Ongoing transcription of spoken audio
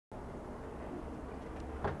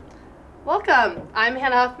Welcome. I'm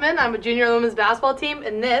Hannah Huffman. I'm a junior women's basketball team,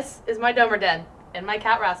 and this is my Domer Den and my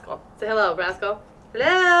cat Rascal. Say hello, Rascal.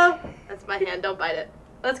 Hello. That's my hand. Don't bite it.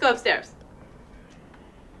 Let's go upstairs.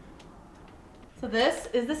 So this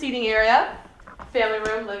is the seating area, family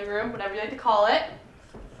room, living room, whatever you like to call it.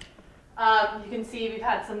 You can see we've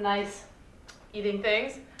had some nice eating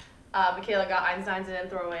things. Michaela got Einstein's and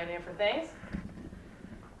throw away in here for things.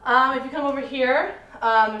 If you come over here,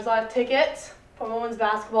 there's a lot of tickets for women's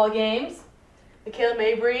basketball games. Michaela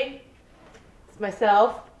Mabry, it's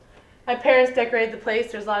myself. My parents decorated the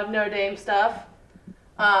place. There's a lot of Notre Dame stuff.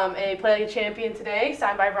 A Play Like a Champion today,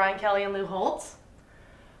 signed by Brian Kelly and Lou Holtz.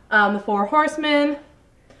 The Four Horsemen.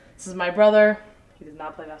 This is my brother. He does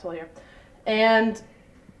not play basketball here. And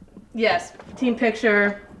yes, team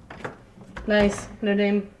picture. Nice Notre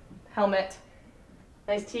Dame helmet.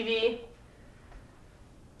 Nice TV.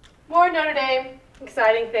 More Notre Dame.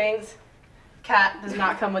 Exciting things. Cat does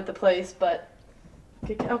not come with the place, but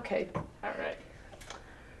okay. All right.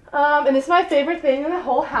 And this is my favorite thing in the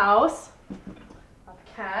whole house. A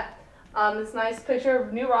cat. This nice picture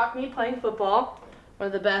of New Rockme playing football. One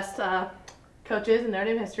of the best coaches in Notre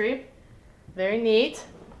Dame history. Very neat.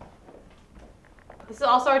 This is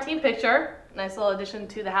also our team picture. Nice little addition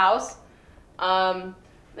to the house.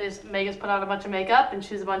 Megan's put on a bunch of makeup and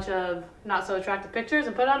choose a bunch of not so attractive pictures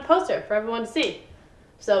and put it on a poster for everyone to see.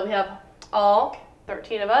 So we have all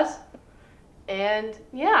 13 of us. And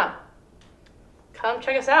yeah, come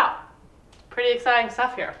check us out. Pretty exciting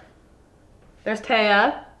stuff here. There's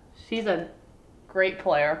Taya. She's a great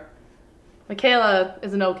player. Michaela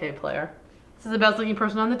is an okay player. This is the best looking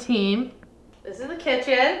person on the team. This is the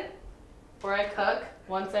kitchen where I cook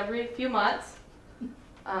once every few months.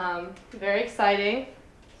 Very exciting.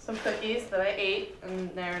 Some cookies that I ate and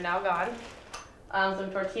they're now gone.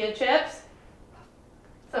 Some tortilla chips.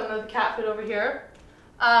 Some of the cat food over here.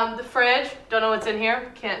 The fridge, don't know what's in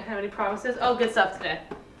here. Can't have any promises. Oh, good stuff today.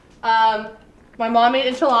 My mom made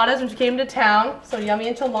enchiladas when she came to town. So yummy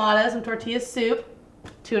enchiladas and tortilla soup.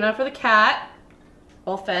 Tuna for the cat.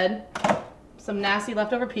 Well fed. Some nasty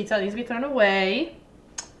leftover pizza that needs to be thrown away.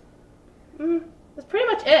 That's pretty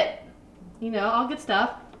much it. You know, all good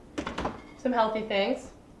stuff. Some healthy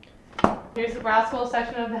things. Here's the Rascal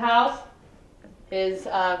section of the house. His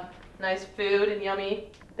nice food and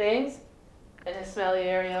yummy things. And his smelly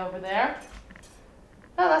area over there.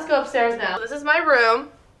 Now let's go upstairs now. This is my room.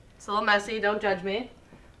 It's a little messy, don't judge me.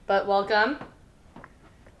 But welcome.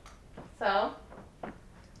 So,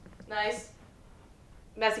 nice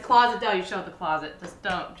messy closet. No, you showed the closet. Just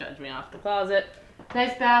don't judge me off the closet.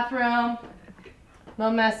 Nice bathroom. A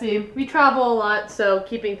little messy. We travel a lot, so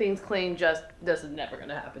keeping things clean this is never going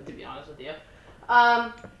to happen, to be honest with you.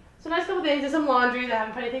 So nice couple things. There's some laundry that I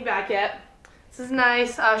haven't put anything back yet. This is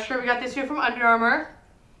nice. Shirt we got this year from Under Armour.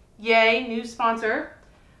 Yay, new sponsor.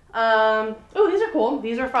 Oh, these are cool.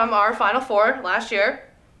 These are from our Final Four last year.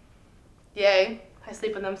 Yay. I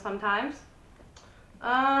sleep in them sometimes.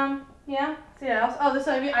 Yeah. See what else?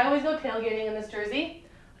 Oh, I always go tailgating in this jersey.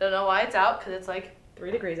 I don't know why it's out, because it's like 3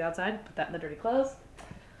 degrees outside. Put that in the dirty clothes.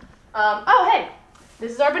 Oh, hey.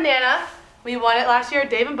 This is our banana. We won it last year at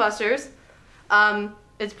Dave & Buster's.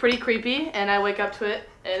 It's pretty creepy, and I wake up to it,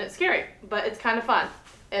 and it's scary. But it's kind of fun.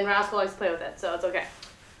 And Rascal likes to play with it, so it's okay.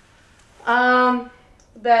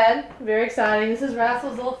 Bed. Very exciting. This is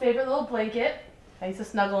Rascal's favorite little blanket. I used to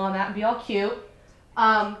snuggle on that and be all cute.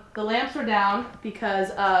 The lamps are down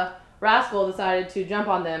because Rascal decided to jump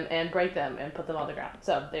on them and break them and put them on the ground.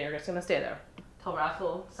 So they're just going to stay there until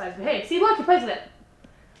Rascal decides to behave. See, look, he plays with it.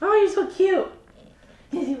 Oh, you're so cute.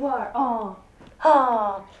 Yes, you are. Oh.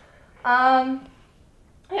 Oh.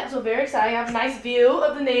 Yeah, so very exciting. I have a nice view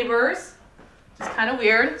of the neighbors. It's kind of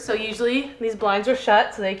weird. So usually these blinds are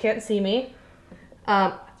shut so they can't see me.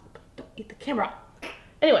 Don't eat the camera.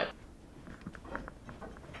 Anyway.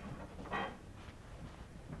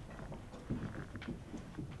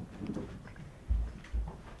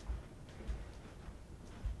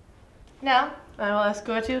 Now, I will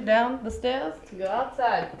escort you down the stairs to go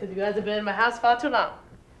outside, because you guys have been in my house far too long.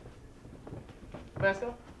 Let's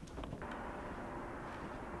go.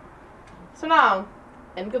 So long,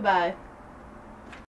 and goodbye.